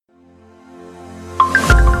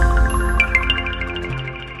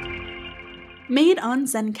made on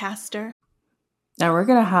Zencastr. Now we're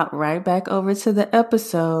going to hop right back over to the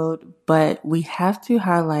episode, but we have to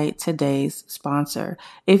highlight today's sponsor.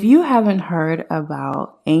 If you haven't heard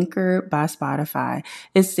about Anchor by Spotify,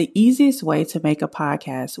 it's the easiest way to make a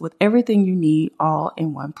podcast with everything you need all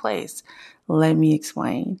in one place. Let me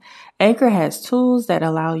explain. Anchor has tools that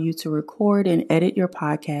allow you to record and edit your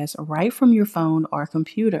podcast right from your phone or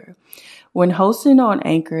computer. When hosting on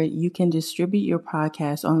Anchor, you can distribute your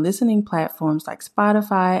podcast on listening platforms like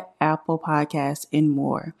Spotify, Apple Podcasts, and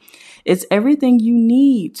more. It's everything you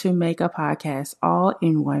need to make a podcast all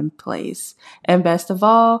in one place. And best of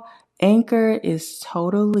all, Anchor is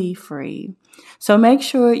totally free. So make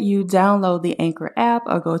sure you download the Anchor app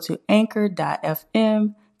or go to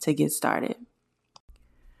anchor.fm to get started.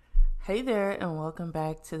 Hey there, and welcome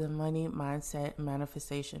back to the Money Mindset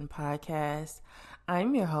Manifestation Podcast.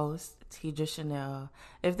 I'm your host, Tidra Chanel.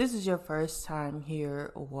 If this is your first time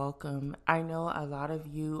here, welcome. I know a lot of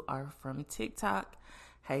you are from TikTok.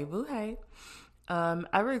 Hey boo hey.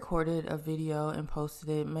 I recorded a video and posted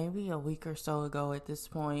it maybe a week or so ago at this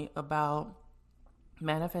point about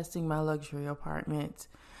manifesting my luxury apartment.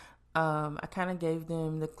 I kind of gave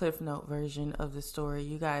them the Cliff Note version of the story.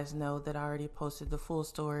 You guys know that I already posted the full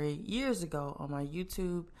story years ago on my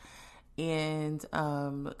YouTube and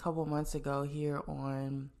a couple months ago here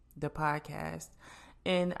on the podcast.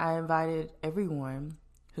 And I invited everyone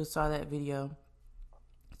who saw that video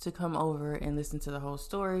to come over and listen to the whole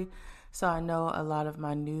story. So I know a lot of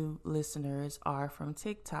my new listeners are from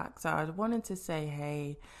TikTok. So I wanted to say,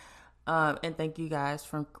 hey, and thank you guys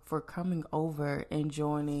for coming over and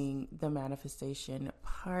joining the manifestation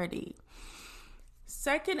party.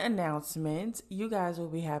 Second announcement, you guys will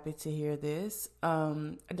be happy to hear this.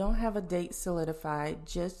 I don't have a date solidified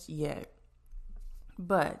just yet,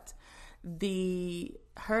 but the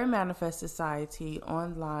Her Manifest Society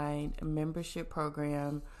online membership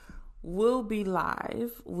program will be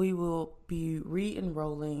live. We will be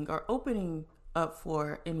re-enrolling or opening up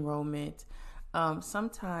for enrollment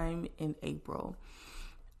sometime in April.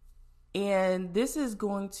 And this is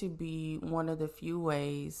going to be one of the few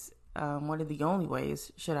ways, one of the only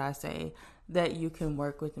ways, should I say, that you can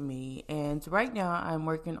work with me. And right now I'm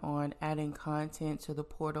working on adding content to the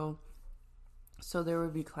portal. So there will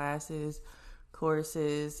be classes,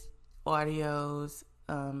 courses, audios,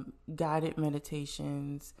 guided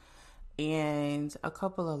meditations, and a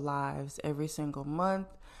couple of lives every single month.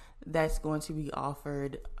 That's going to be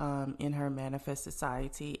offered in Her Manifest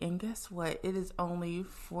Society. And guess what? It is only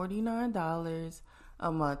 $49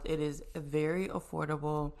 a month. It is very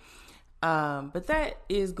affordable. But that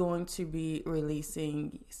is going to be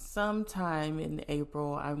releasing sometime in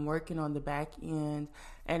April. I'm working on the back end.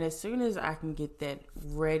 And as soon as I can get that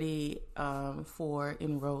ready for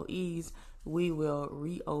enrollees, we will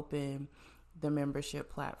reopen the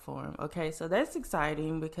membership platform. Okay, so that's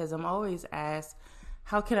exciting because I'm always asked,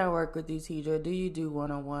 how can I work with you, Tidra? Do you do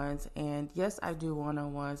one-on-ones? And yes, I do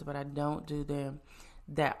one-on-ones, but I don't do them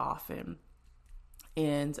that often.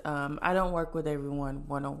 And I don't work with everyone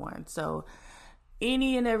one-on-one. So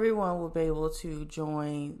any and everyone will be able to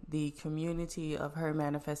join the community of Her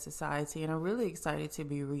Manifest Society. And I'm really excited to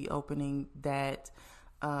be reopening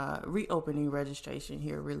registration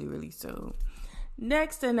here really, really soon.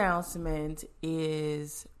 Next announcement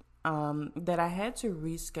is that I had to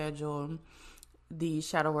reschedule the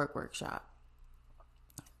shadow work workshop.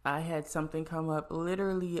 I had something come up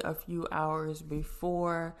literally a few hours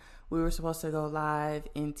before we were supposed to go live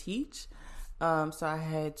and teach. So I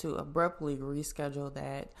had to abruptly reschedule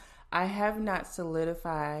that. I have not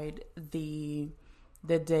solidified the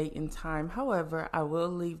date and time. However, I will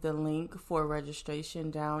leave the link for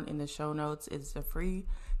registration down in the show notes. It's a free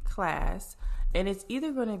class, and it's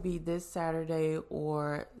either going to be this Saturday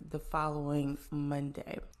or the following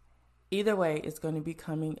Monday. Either way, it's going to be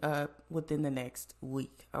coming up within the next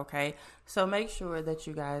week, okay? So make sure that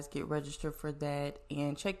you guys get registered for that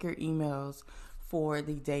and check your emails for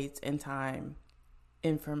the dates and time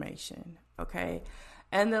information, okay?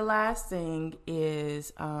 And the last thing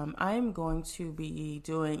is I'm going to be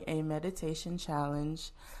doing a meditation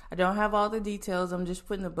challenge. I don't have all the details. I'm just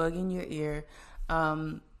putting the bug in your ear.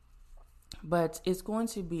 But it's going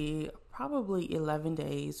to be probably 11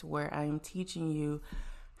 days where I am teaching you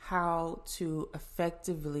how to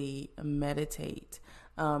effectively meditate.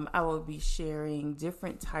 I will be sharing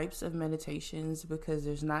different types of meditations because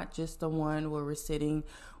there's not just the one where we're sitting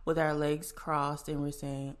with our legs crossed and we're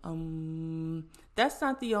saying, that's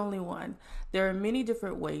not the only one. There are many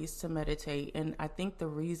different ways to meditate. And I think the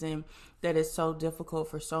reason that it's so difficult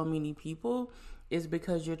for so many people is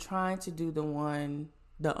because you're trying to do the one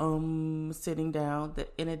sitting down,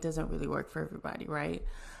 and it doesn't really work for everybody, right?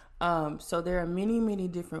 So there are many, many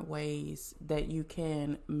different ways that you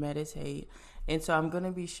can meditate. And so I'm going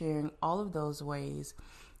to be sharing all of those ways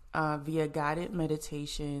via guided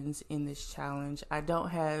meditations in this challenge. I don't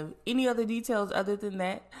have any other details other than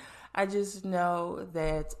that. I just know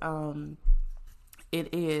that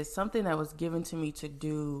it is something that was given to me to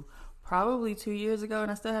do probably 2 years ago,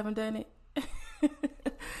 and I still haven't done it.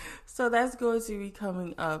 So that's going to be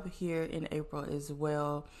coming up here in April as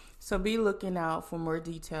well. So be looking out for more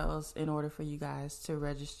details in order for you guys to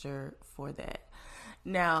register for that.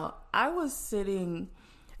 Now, I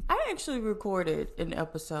actually recorded an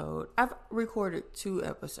episode. I've recorded 2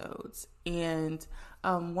 episodes, and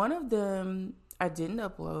one of them I didn't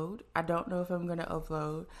upload. I don't know if I'm going to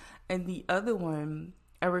upload. And the other one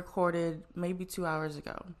I recorded maybe 2 hours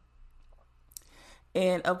ago.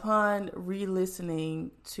 And upon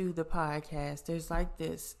re-listening to the podcast, there's like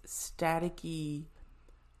this staticky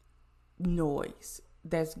noise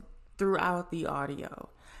that's throughout the audio.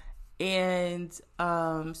 And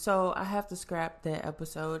so I have to scrap that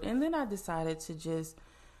episode. And then I decided to just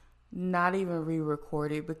not even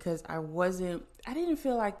re-record it because I didn't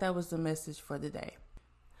feel like that was the message for the day.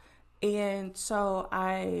 And so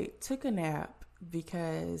I took a nap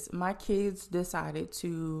because my kids decided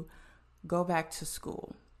to go back to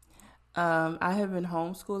school. I have been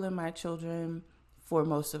homeschooling my children for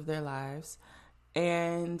most of their lives.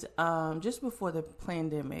 And just before the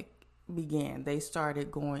pandemic began, they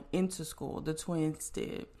started going into school. The twins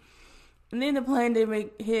did. And then the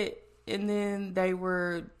pandemic hit, and then they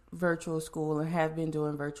were virtual school and have been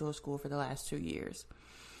doing virtual school for the last 2 years.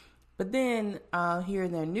 But then here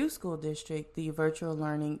in their new school district, the virtual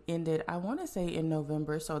learning ended, I want to say in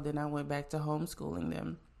November. So then I went back to homeschooling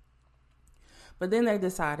them. But then they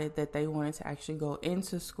decided that they wanted to actually go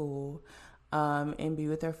into school and be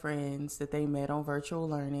with their friends that they met on virtual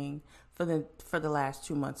learning for the last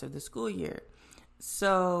 2 months of the school year.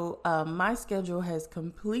 So my schedule has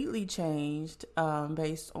completely changed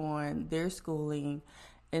based on their schooling,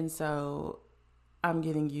 and so I'm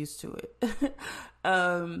getting used to it.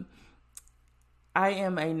 I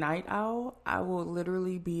am a night owl. I will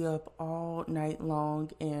literally be up all night long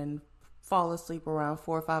and fall asleep around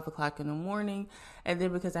 4 or 5 o'clock in the morning. And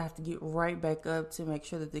then because I have to get right back up to make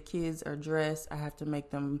sure that the kids are dressed, I have to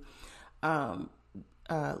make them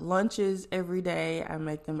lunches every day. I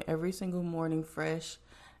make them every single morning fresh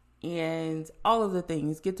and all of the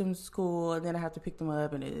things, get them to school, and then I have to pick them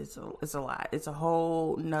up, and it's a lot. It's a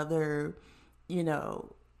whole nother,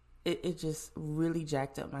 it just really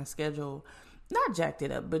jacked up my schedule. Not jacked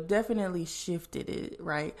it up, but definitely shifted it,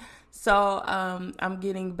 right? So I'm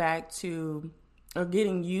getting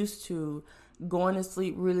getting used to going to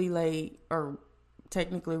sleep really late, or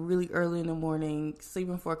technically really early in the morning,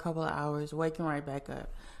 sleeping for a couple of hours, waking right back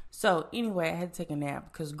up. So anyway, I had to take a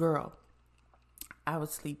nap because, girl, I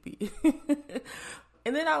was sleepy.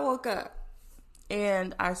 And then I woke up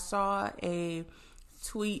and I saw a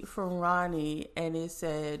tweet from Ronnie, and it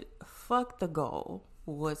said, "Fuck the goal.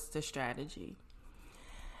 What's the strategy?"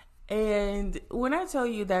 And when I tell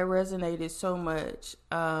you that resonated so much,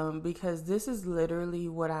 because this is literally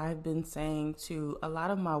what I've been saying to a lot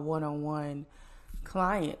of my one-on-one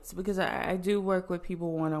clients, because I do work with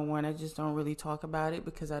people one-on-one. I just don't really talk about it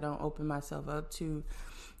because I don't open myself up to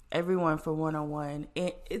everyone for one-on-one.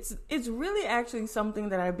 And it's really actually something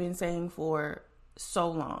that I've been saying for so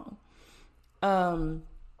long.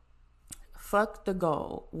 Fuck the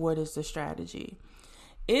goal. What is the strategy?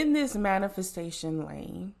 In this manifestation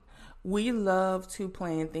lane, we love to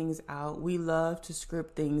plan things out. We love to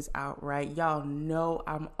script things out, right? Y'all know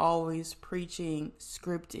I'm always preaching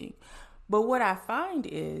scripting. But what I find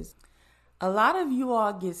is a lot of you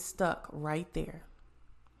all get stuck right there.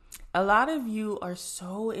 A lot of you are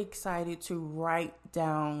so excited to write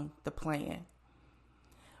down the plan,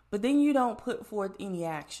 but then you don't put forth any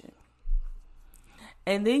action.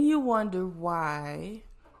 And then you wonder why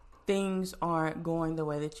things aren't going the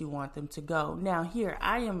way that you want them to go. Now, here,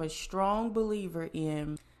 I am a strong believer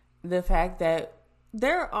in the fact that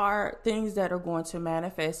there are things that are going to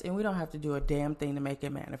manifest, and we don't have to do a damn thing to make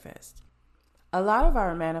it manifest. A lot of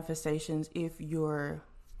our manifestations, if you're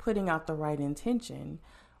putting out the right intention,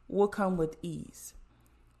 will come with ease.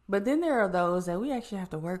 But then there are those that we actually have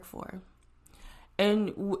to work for.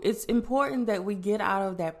 And it's important that we get out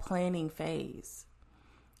of that planning phase.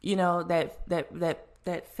 You know,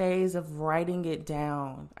 that phase of writing it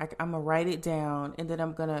down. I'm going to write it down, and then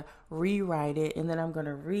I'm going to rewrite it, and then I'm going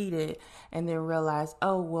to read it, and then realize,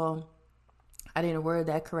 oh, well, I didn't word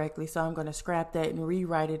that correctly, so I'm going to scrap that and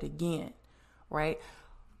rewrite it again, right?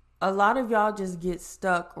 A lot of y'all just get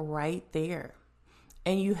stuck right there.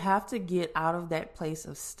 And you have to get out of that place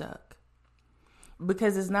of stuck,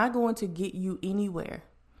 because it's not going to get you anywhere.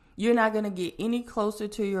 You're not going to get any closer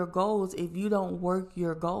to your goals if you don't work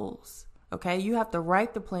your goals. Okay? You have to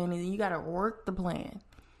write the plan, and then you got to work the plan.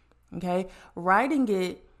 Okay? Writing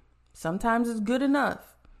it sometimes is good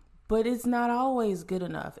enough, but it's not always good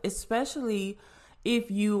enough, especially if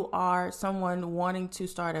you are someone wanting to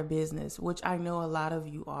start a business, which I know a lot of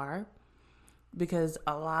you are, because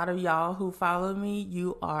a lot of y'all who follow me,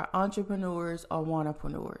 you are entrepreneurs or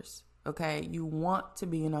wannapreneurs. Okay? You want to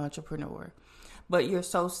be an entrepreneur, but you're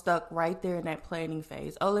so stuck right there in that planning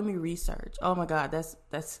phase. Oh, let me research. Oh my God,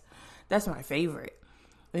 that's my favorite.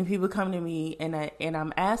 When people come to me and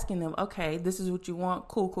I'm asking them, okay, this is what you want.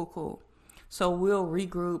 Cool. So we'll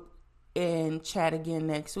regroup and chat again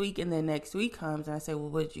next week. And then next week comes and I say, well,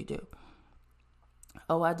 what did you do?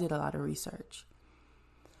 Oh, I did a lot of research.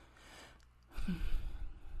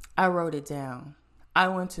 I wrote it down. I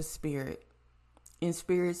went to Spirit, and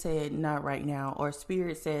Spirit said, not right now. Or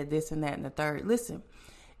Spirit said this and that and the third. Listen,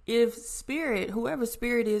 if Spirit, whoever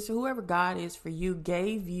Spirit is, whoever God is for you,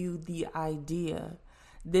 gave you the idea,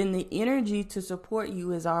 then the energy to support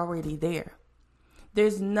you is already there.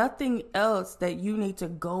 There's nothing else that you need to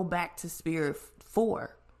go back to Spirit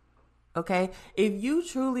for. Okay? If you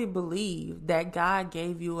truly believe that God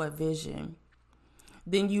gave you a vision,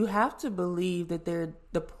 then you have to believe that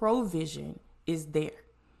the provision is there.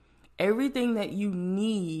 Everything that you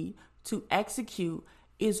need to execute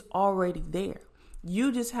is already there.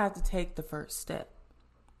 You just have to take the first step.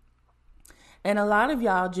 And a lot of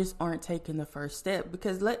y'all just aren't taking the first step,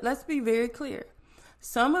 because let's be very clear.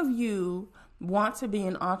 Some of you want to be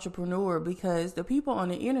an entrepreneur because the people on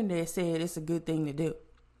the internet said it's a good thing to do.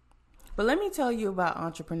 But let me tell you about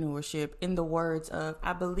entrepreneurship in the words of,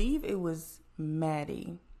 I believe it was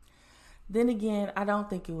Maddie. Then again, I don't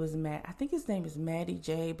think it was Matt. I think his name is Maddie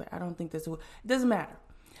J, but I don't think that's what. It doesn't matter.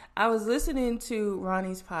 I was listening to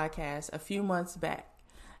Ronnie's podcast a few months back,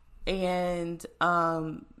 and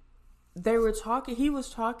they were talking. He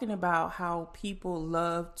was talking about how people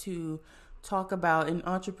love to talk about in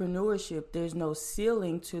entrepreneurship, there's no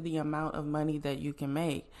ceiling to the amount of money that you can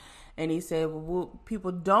make. And he said, well, what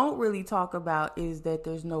people don't really talk about is that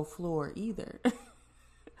there's no floor either.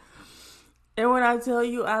 And when I tell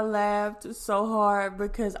you, I laughed so hard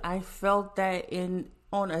because I felt that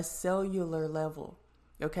on a cellular level.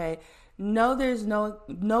 Okay. No, there's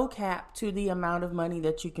no cap to the amount of money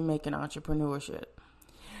that you can make in entrepreneurship.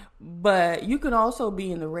 But you can also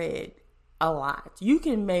be in the red a lot. You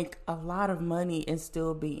can make a lot of money and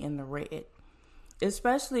still be in the red.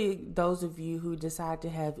 Especially those of you who decide to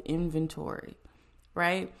have inventory,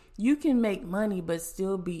 right? You can make money but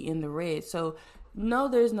still be in the red. So no,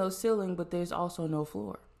 there's no ceiling, but there's also no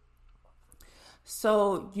floor.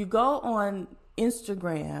 So you go on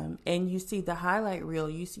Instagram and you see the highlight reel.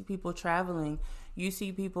 You see people traveling. You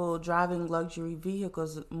see people driving luxury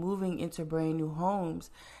vehicles, moving into brand new homes,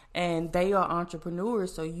 and they are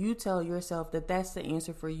entrepreneurs. So you tell yourself that that's the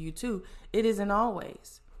answer for you too. It isn't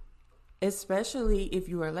always, especially if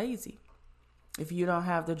you are lazy. If you don't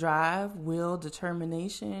have the drive, will,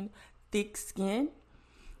 determination, thick skin,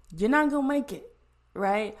 you're not going to make it,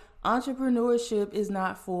 right? Entrepreneurship is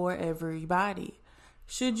not for everybody.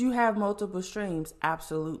 Should you have multiple streams?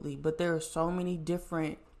 Absolutely. But there are so many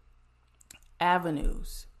different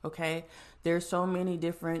avenues, okay? There are so many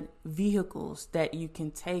different vehicles that you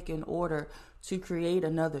can take in order to create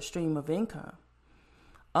another stream of income.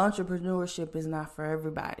 Entrepreneurship is not for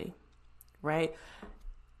everybody, right?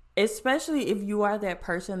 Especially if you are that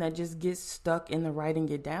person that just gets stuck in the writing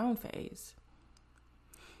it down phase.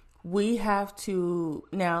 We have to,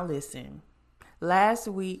 now listen, last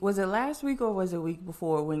week or was it week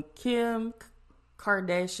before, when Kim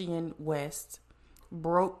Kardashian West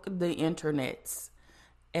broke the internets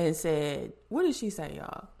and said, what did she say,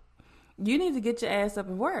 y'all? You need to get your ass up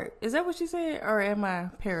and work. Is that what she said? Or am I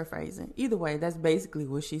paraphrasing? Either way, that's basically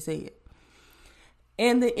what she said.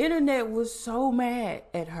 And the internet was so mad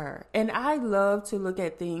at her. And I love to look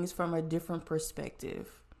at things from a different perspective,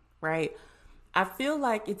 right? I feel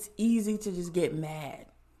like it's easy to just get mad,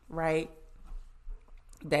 right?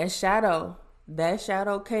 That shadow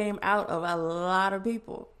came out of a lot of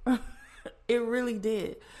people. It really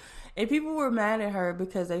did. And people were mad at her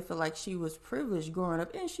because they feel like she was privileged growing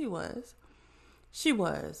up. And she was. She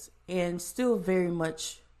was. And still very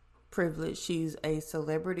much privileged. She's a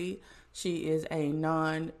celebrity. She is a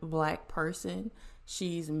non-black person.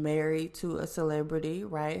 She's married to a celebrity,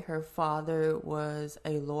 right? Her father was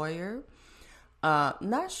a lawyer.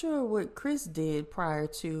 Not sure what Chris did prior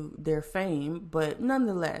to their fame, but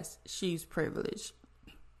nonetheless, she's privileged.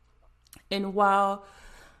 And while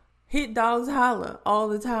hit dogs holler all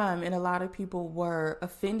the time, and a lot of people were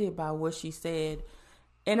offended by what she said,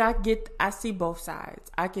 and I see both sides.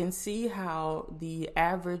 I can see how the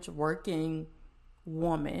average working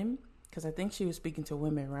woman, because I think she was speaking to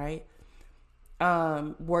women, right?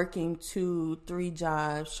 Working 2-3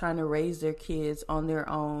 jobs, trying to raise their kids on their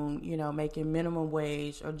own, making minimum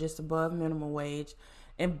wage or just above minimum wage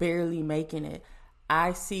and barely making it.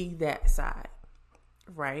 I see that side,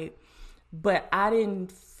 right? But I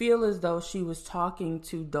didn't feel as though she was talking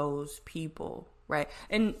to those people, right?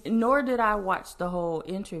 And nor did I watch the whole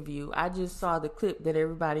interview. I just saw the clip that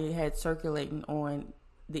everybody had circulating on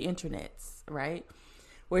the internets, right?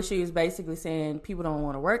 Where she was basically saying people don't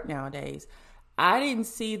want to work nowadays. I didn't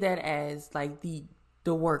see that as like the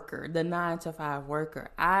worker, the 9-to-5 worker.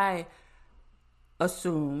 I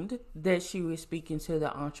assumed that she was speaking to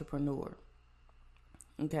the entrepreneur.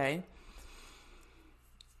 Okay.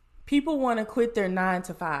 People want to quit their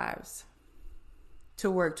 9-to-5s to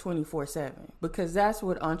work 24/7 because that's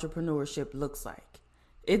what entrepreneurship looks like.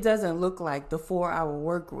 It doesn't look like the 4-hour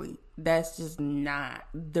work week. That's just not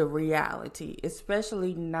the reality,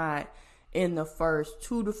 especially not in the first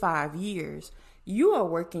 2 to 5 years. You are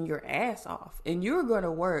working your ass off and you're going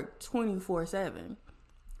to work 24/7,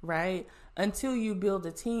 right? Until you build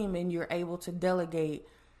a team and you're able to delegate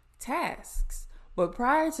tasks. But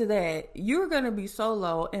prior to that, you're going to be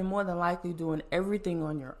solo and more than likely doing everything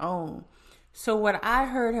on your own. So what I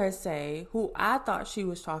heard her say, who I thought she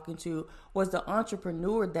was talking to, was the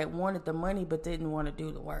entrepreneur that wanted the money but didn't want to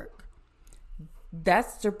do the work.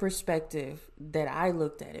 That's the perspective that I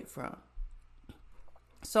looked at it from.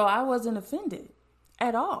 So I wasn't offended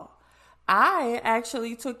at all. I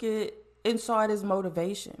actually took it and saw it as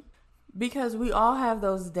motivation because we all have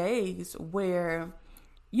those days where,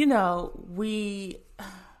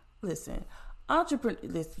 listen,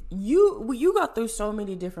 you go through so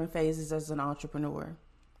many different phases as an entrepreneur.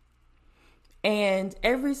 And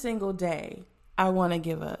every single day I want to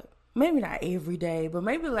give up. Maybe not every day, but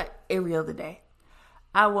maybe like every other day.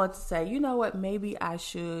 I want to say, you know what, maybe I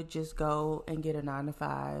should just go and get a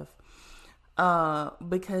 9-to-5.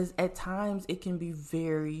 Because at times it can be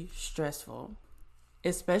very stressful,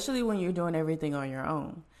 especially when you're doing everything on your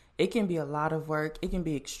own. It can be a lot of work. It can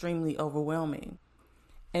be extremely overwhelming.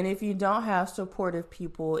 And if you don't have supportive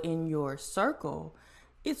people in your circle,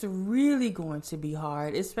 it's really going to be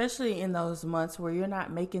hard, especially in those months where you're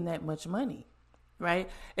not making that much money, right?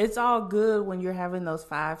 It's all good when you're having those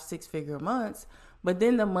 5-6-figure months, but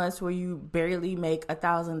then the months where you barely make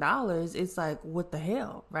 $1,000, it's like, what the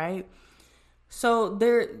hell, right? So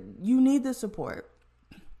you need the support.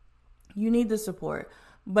 You need the support.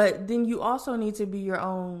 But then you also need to be your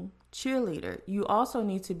own cheerleader. You also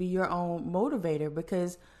need to be your own motivator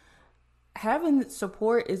because having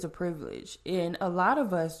support is a privilege. And a lot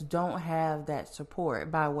of us don't have that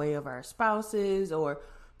support by way of our spouses or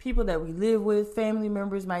people that we live with. Family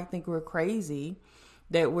members might think we're crazy,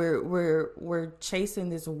 that we're chasing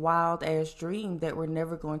this wild ass dream that we're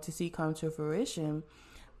never going to see come to fruition.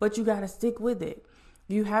 But you got to stick with it.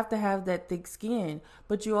 You have to have that thick skin,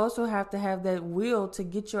 but you also have to have that will to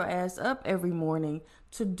get your ass up every morning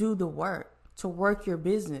to do the work, to work your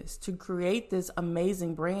business, to create this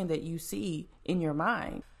amazing brand that you see in your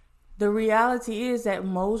mind. The reality is that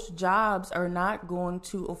most jobs are not going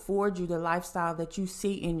to afford you the lifestyle that you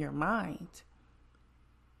see in your mind.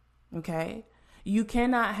 Okay? You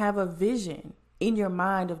cannot have a vision in your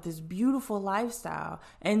mind of this beautiful lifestyle.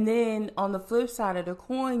 And then on the flip side of the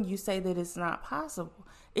coin, you say that it's not possible.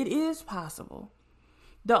 It is possible.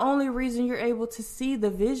 The only reason you're able to see the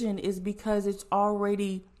vision is because it's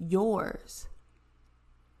already yours.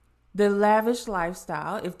 The lavish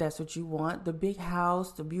lifestyle, if that's what you want, the big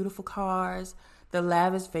house, the beautiful cars, the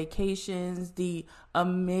lavish vacations, the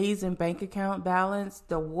amazing bank account balance,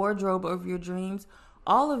 the wardrobe of your dreams,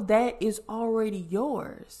 all of that is already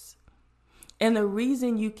yours. And the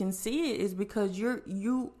reason you can see it is because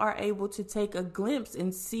you are able to take a glimpse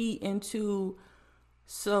and see into,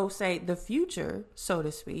 the future, so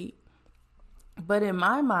to speak. But in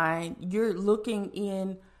my mind, you're looking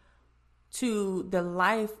into the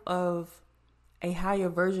life of a higher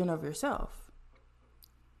version of yourself.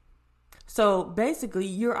 So basically,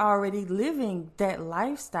 you're already living that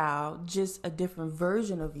lifestyle, just a different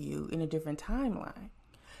version of you in a different timeline.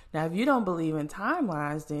 Now, if you don't believe in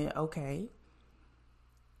timelines, then okay.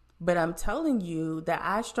 But I'm telling you that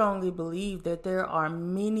I strongly believe that there are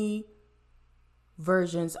many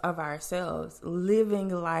versions of ourselves living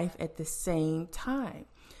life at the same time.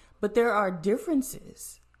 But there are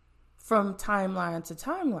differences from timeline to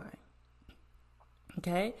timeline.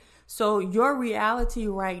 Okay? So your reality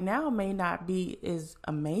right now may not be as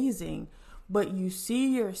amazing, but you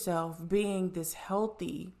see yourself being this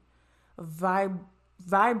healthy,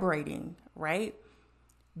 vibrating, right?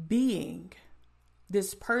 Being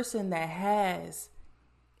this person that has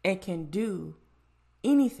and can do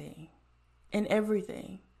anything and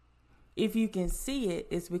everything. If you can see it,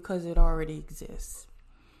 it's because it already exists.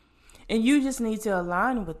 And you just need to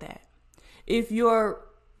align with that. If you are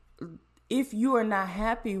not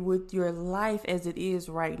happy with your life as it is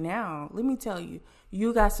right now, let me tell you,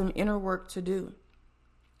 you got some inner work to do.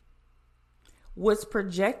 What's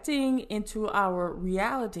projecting into our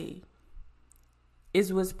reality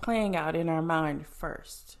is what's playing out in our mind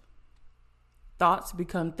first. Thoughts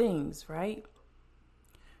become things, right?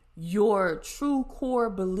 Your true core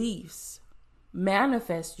beliefs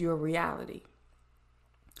manifest your reality.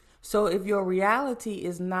 So if your reality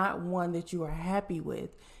is not one that you are happy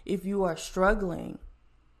with, if you are struggling,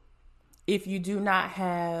 if you do not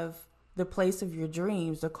have the place of your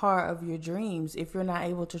dreams, the car of your dreams, if you're not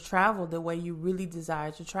able to travel the way you really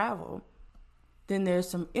desire to travel, then there's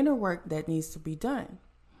some inner work that needs to be done.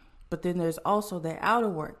 But then there's also the outer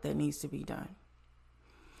work that needs to be done.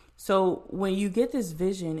 So when you get this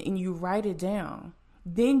vision and you write it down,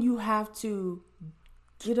 then you have to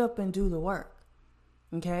get up and do the work.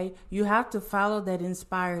 Okay? You have to follow that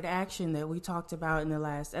inspired action that we talked about in the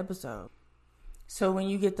last episode. So when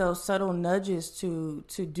you get those subtle nudges to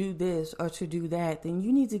do this or to do that, then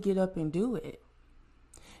you need to get up and do it.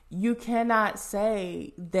 You cannot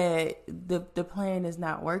say that the plan is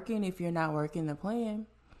not working if you're not working the plan.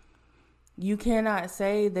 You cannot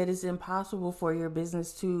say that it's impossible for your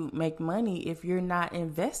business to make money if you're not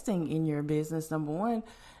investing in your business, number one.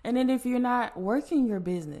 And then if you're not working your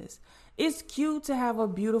business. It's cute to have a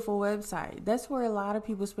beautiful website. That's where a lot of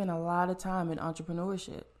people spend a lot of time in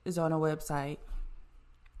entrepreneurship, is on a website.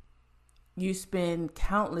 You spend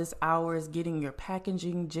countless hours getting your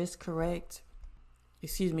packaging just right.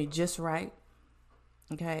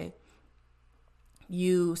 Okay.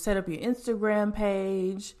 You set up your Instagram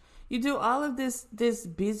page. You do all of this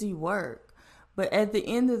busy work. But at the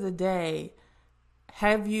end of the day,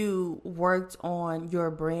 have you worked on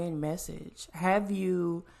your brand message? Have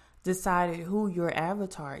you decided who your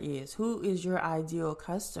avatar is? Who is your ideal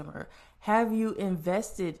customer? Have you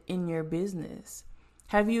invested in your business?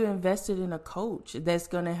 Have you invested in a coach that's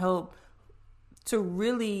going to help to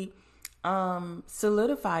really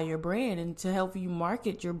solidify your brand and to help you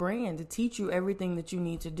market your brand, to teach you everything that you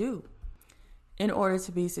need to do in order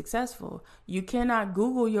to be successful? You cannot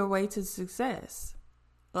Google your way to success.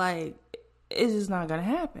 Like, it's just not going to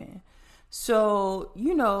happen. So,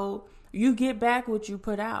 you get back what you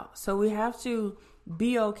put out. So we have to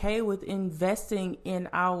be okay with investing in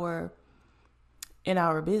our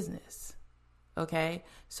business. Okay?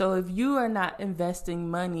 So if you are not investing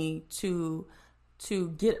money to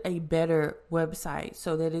get a better website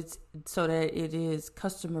so that it is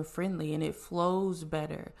customer friendly and it flows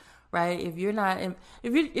better, right? If you're not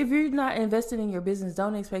investing in your business,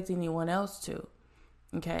 don't expect anyone else to.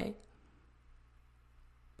 Okay?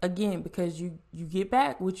 Again, because you get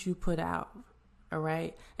back what you put out. All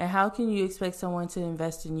right. And how can you expect someone to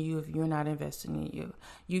invest in you if you're not investing in you?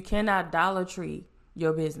 You cannot Dollar Tree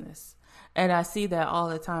your business. And I see that all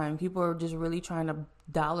the time. People are just really trying to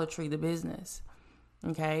Dollar Tree the business.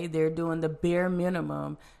 Okay. They're doing the bare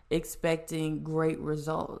minimum, expecting great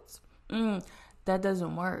results. That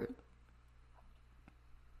doesn't work.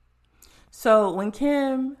 So when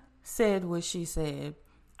Kim said what she said,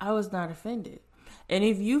 I was not offended. And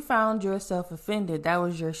if you found yourself offended, that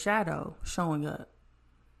was your shadow showing up.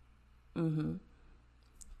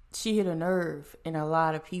 She hit a nerve in a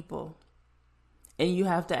lot of people. And you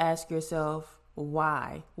have to ask yourself,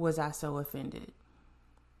 why was I so offended?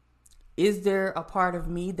 Is there a part of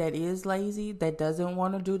me that is lazy, that doesn't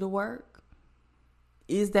want to do the work?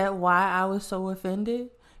 Is that why I was so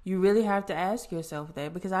offended? You really have to ask yourself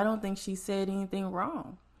that, because I don't think she said anything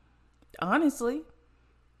wrong. Honestly.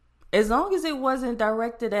 As long as it wasn't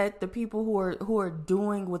directed at the people who are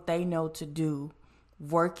doing what they know to do,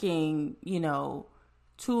 working,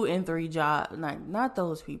 2 and 3 jobs, not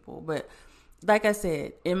those people. But like I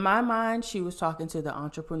said, in my mind, she was talking to the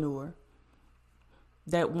entrepreneur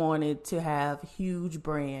that wanted to have huge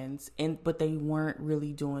brands, but they weren't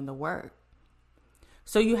really doing the work.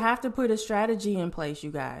 So you have to put a strategy in place,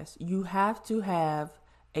 you guys. You have to have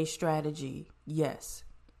a strategy. Yes.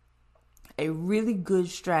 A really good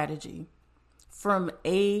strategy from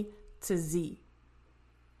A to Z.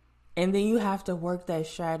 And then you have to work that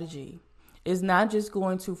strategy. It's not just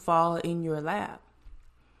going to fall in your lap.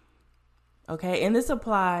 Okay, and this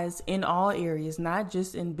applies in all areas, not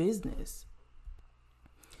just in business.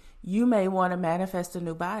 You may want to manifest a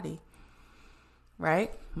new body,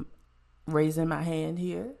 right? Raising my hand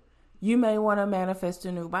here. You may want to manifest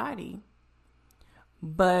a new body,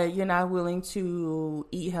 but you're not willing to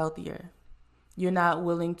eat healthier. You're not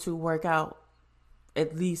willing to work out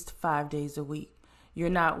at least 5 days a week. You're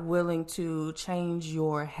not willing to change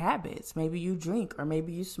your habits. Maybe you drink or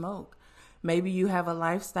maybe you smoke. Maybe you have a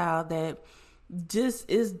lifestyle that just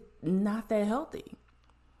is not that healthy.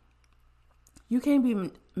 You can't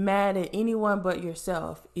be mad at anyone but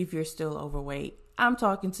yourself if you're still overweight. I'm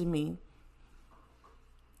talking to me.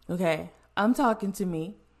 Okay, I'm talking to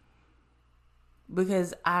me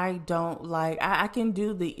because I don't like, I can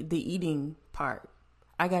do the eating part.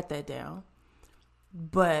 I got that down.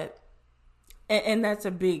 But, and that's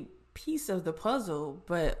a big piece of the puzzle,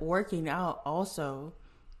 but working out also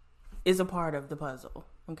is a part of the puzzle,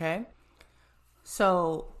 okay?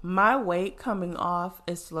 So my weight coming off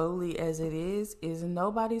as slowly as it is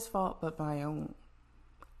nobody's fault but my own.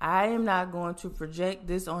 I am not going to project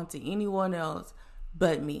this onto anyone else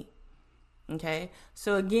but me. Okay.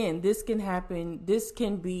 So again, this can happen. This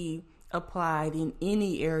can be applied in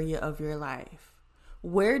any area of your life.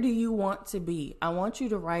 Where do you want to be? I want you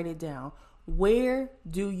to write it down. Where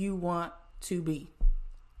do you want to be?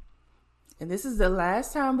 And this is the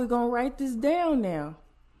last time we're going to write this down now,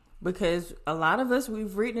 because a lot of us,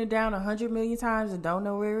 we've written it down 100 million times and don't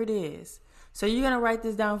know where it is. So you're going to write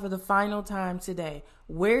this down for the final time today.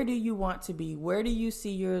 Where do you want to be? Where do you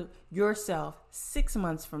see yourself 6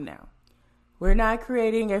 months from now? We're not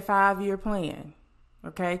creating a 5-year plan,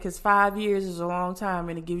 okay? Because 5 years is a long time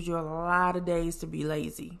and it gives you a lot of days to be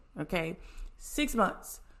lazy, okay? 6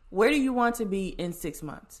 months. Where do you want to be in 6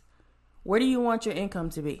 months? Where do you want your income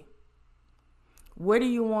to be? Where do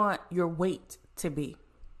you want your weight to be?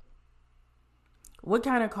 What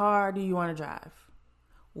kind of car do you want to drive?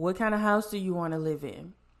 What kind of house do you want to live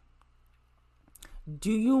in?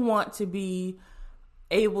 Do you want to be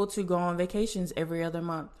able to go on vacations every other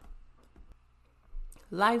month?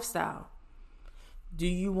 Lifestyle. Do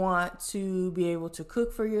you want to be able to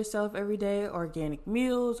cook for yourself every day, organic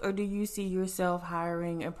meals, or do you see yourself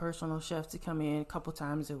hiring a personal chef to come in a couple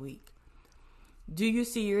times a week? Do you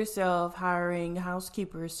see yourself hiring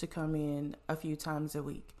housekeepers to come in a few times a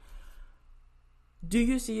week? Do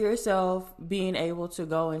you see yourself being able to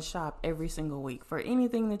go and shop every single week for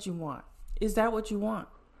anything that you want? Is that what you want?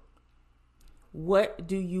 What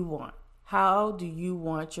do you want? How do you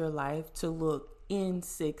want your life to look in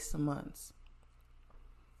 6 months?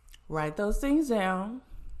 Write those things down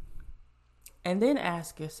and then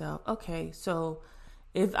ask yourself, okay, so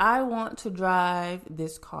if I want to drive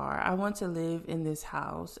this car, I want to live in this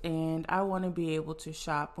house, and I want to be able to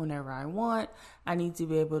shop whenever I want, I need to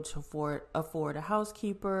be able to afford a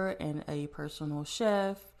housekeeper and a personal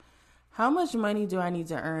chef. How much money do I need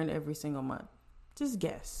to earn every single month? Just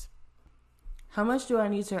guess. How much do I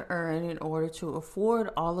need to earn in order to afford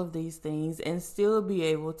all of these things and still be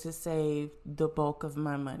able to save the bulk of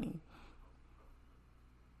my money?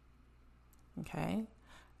 Okay.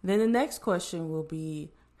 Then the next question will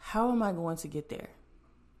be, how am I going to get there?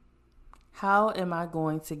 How am I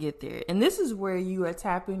going to get there? And this is where you are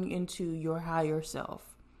tapping into your higher self.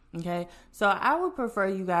 Okay. So I would prefer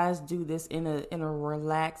you guys do this in a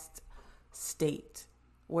relaxed state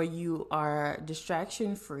where you are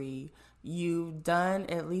distraction free. You've done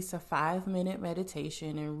at least a 5-minute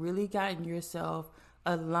meditation and really gotten yourself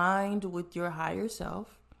aligned with your higher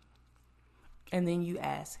self. And then you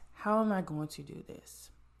ask, how am I going to do this?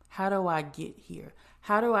 How do I get here?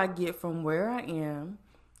 How do I get from where I am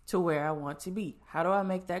to where I want to be? How do I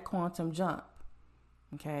make that quantum jump?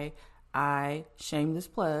 Okay. Shameless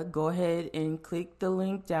plug. Go ahead and click the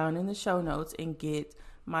link down in the show notes and get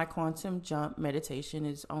my quantum jump meditation.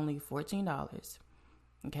 It's only $14.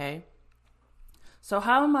 Okay. So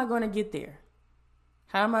how am I going to get there?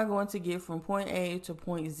 How am I going to get from point A to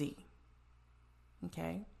point Z?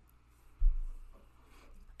 Okay.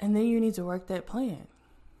 And then you need to work that plan.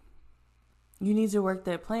 You need to work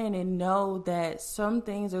that plan and know that some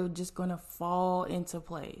things are just going to fall into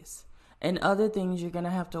place and other things you're going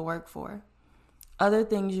to have to work for. Other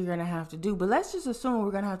things you're going to have to do. But let's just assume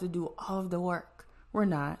we're going to have to do all of the work. We're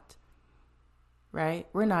not. Right?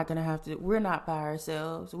 We're not by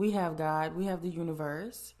ourselves. We have God. We have the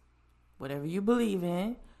universe. Whatever you believe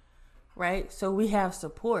in. Right? So we have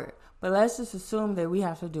support. But let's just assume that we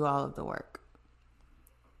have to do all of the work.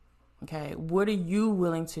 Okay, what are you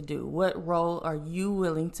willing to do? What role are you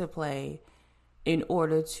willing to play in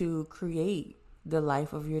order to create the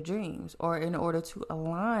life of your dreams, or in order to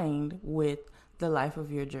align with the life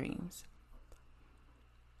of your dreams.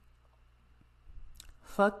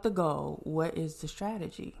 Fuck the goal. What is the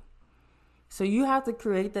strategy? So you have to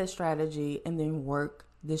create that strategy and then work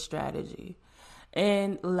the strategy.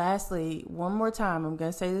 And lastly, one more time, I'm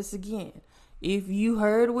going to say this again. If you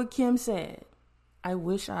heard what Kim said, I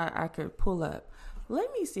wish I could pull up.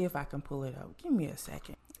 Let me see if I can pull it up. Give me a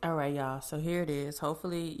second. All right, y'all. So here it is.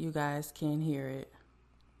 Hopefully you guys can hear it.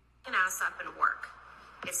 Ass up and work.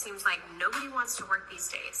 It seems like nobody wants to work these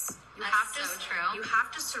days. You have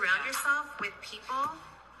to surround yourself with people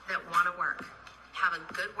that want to work. Have a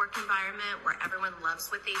good work environment where everyone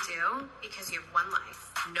loves what they do, because you have one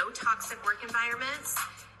life. No toxic work environments,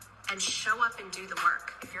 and show up and do the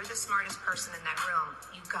work. If you're the smartest person in that room,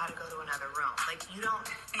 you gotta go to another room. Like,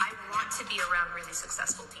 I want to be around really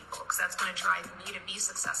successful people, because that's gonna drive me to be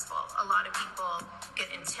successful. A lot of people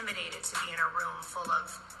get intimidated to be in a room full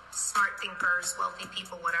of smart thinkers, wealthy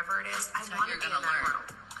people, whatever it is. I want to be in that room,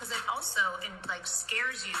 because it also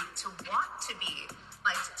scares you to want to be.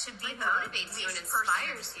 To be motivates you and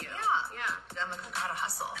inspires you. Yeah. I'm gotta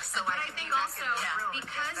hustle. So I think also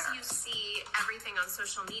because you see everything on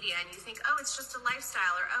social media and you think, oh, it's just a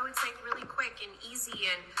lifestyle, or oh, it's really quick and easy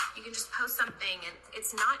and you can just post something, and it's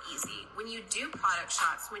not easy. When you do product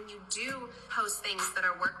shots, when you do post things that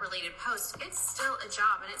are work related posts, it's still a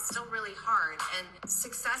job and it's still really hard, and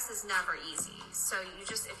success is never easy. So if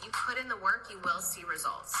you put in the work, you will see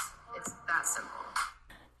results. It's that simple.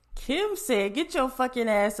 Kim said, get your fucking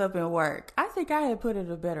ass up and work. I think I had put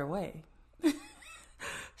it a better way.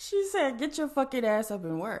 She said, get your fucking ass up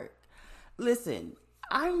and work. Listen,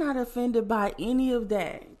 I'm not offended by any of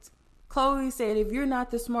that. Chloe said, if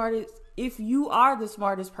you are the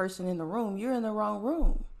smartest person in the room, you're in the wrong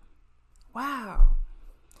room. Wow.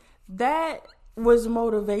 That was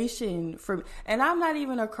motivation for me. And I'm not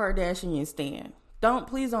even a Kardashian stan.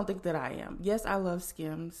 Please don't think that I am. Yes, I love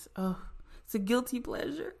Skims. Oh, it's a guilty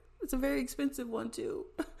pleasure. It's a very expensive one too.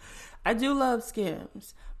 I do love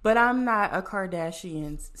Skims, but I'm not a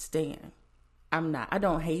Kardashian stan. I'm not. I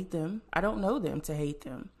don't hate them. I don't know them to hate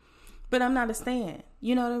them, but I'm not a stan.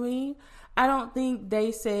 You know what I mean? I don't think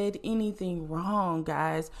they said anything wrong,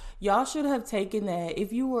 guys. Y'all should have taken that.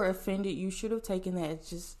 If you were offended, you should have taken that as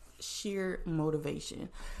just sheer motivation.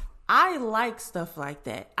 I like stuff like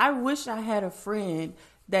that. I wish I had a friend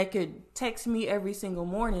that could text me every single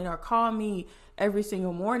morning or call me every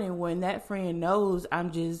single morning when that friend knows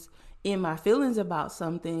I'm just in my feelings about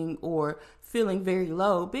something or feeling very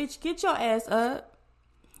low. Bitch, get your ass up.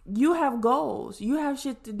 You have goals. You have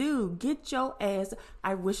shit to do. Get your ass.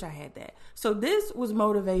 I wish I had that. So this was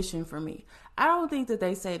motivation for me. I don't think that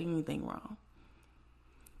they said anything wrong.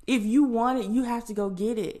 If you want it, you have to go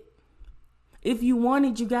get it. If you want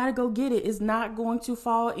it, you got to go get it. It's not going to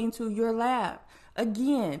fall into your lap.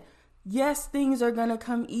 Again, yes, things are going to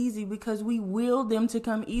come easy because we will them to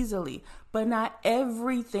come easily, but not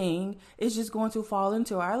everything is just going to fall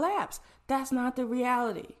into our laps. That's not the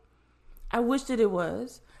reality. I wish that it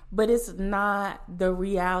was, but it's not the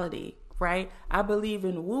reality, right? I believe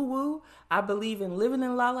in woo-woo. I believe in living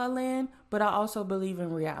in la la land, but I also believe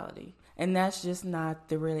in reality. And that's just not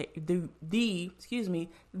the reality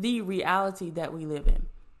that we live in.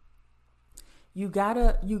 You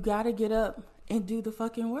gotta get up and do the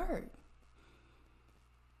fucking work.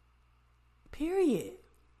 Period.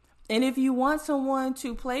 And if you want someone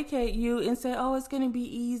to placate you and say, oh, it's going to be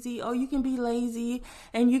easy. Oh, you can be lazy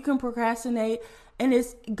and you can procrastinate and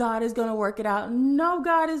God is going to work it out. No,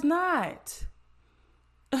 God is not.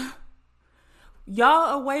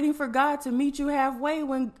 Y'all are waiting for God to meet you halfway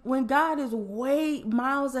when God is way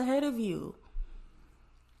miles ahead of you.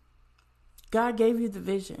 God gave you the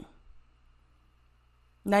vision.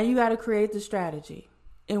 Now you got to create the strategy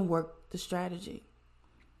and work the strategy.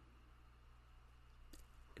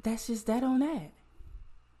 That's just that on that.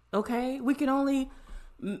 Okay? We cannot live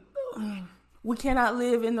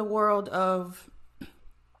in the world of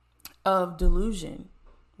delusion,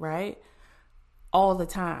 right? All the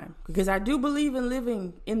time. Because I do believe in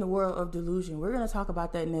living in the world of delusion. We're going to talk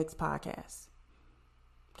about that next podcast.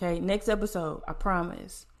 Okay? Next episode, I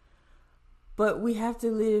promise. But we have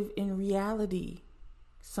to live in reality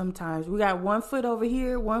sometimes. We got 1 foot over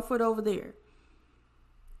here, 1 foot over there.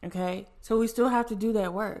 Okay? So we still have to do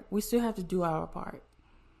that work. We still have to do our part.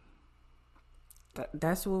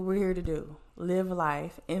 That's what we're here to do. Live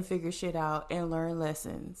life and figure shit out and learn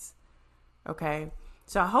lessons. Okay?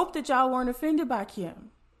 So I hope that y'all weren't offended by Kim.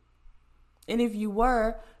 And if you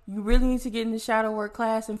were, you really need to get in the shadow work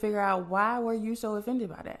class and figure out why were you so offended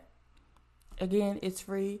by that. Again, it's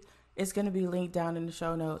free. It's going to be linked down in the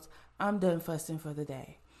show notes. I'm done fussing for the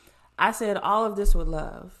day. I said all of this with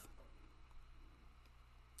love.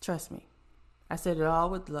 Trust me. I said it all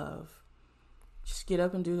with love. Just get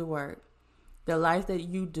up and do the work. The life that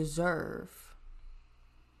you deserve.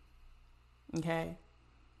 Okay?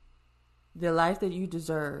 The life that you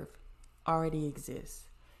deserve already exists.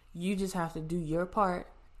 You just have to do your part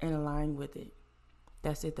and align with it.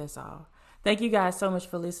 That's it. That's all. Thank you guys so much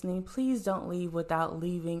for listening. Please don't leave without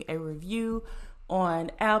leaving a review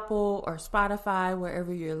on Apple or Spotify,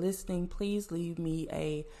 wherever you're listening. Please leave me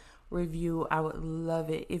a review. I would love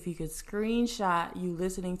it if you could screenshot you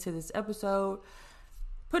listening to this episode,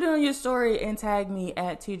 put it on your story, and tag me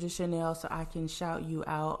at Tidra Chanel so I can shout you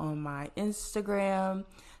out on my Instagram.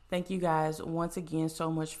 Thank you guys once again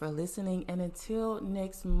so much for listening. And until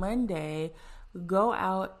next Monday, go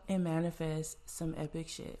out and manifest some epic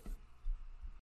shit.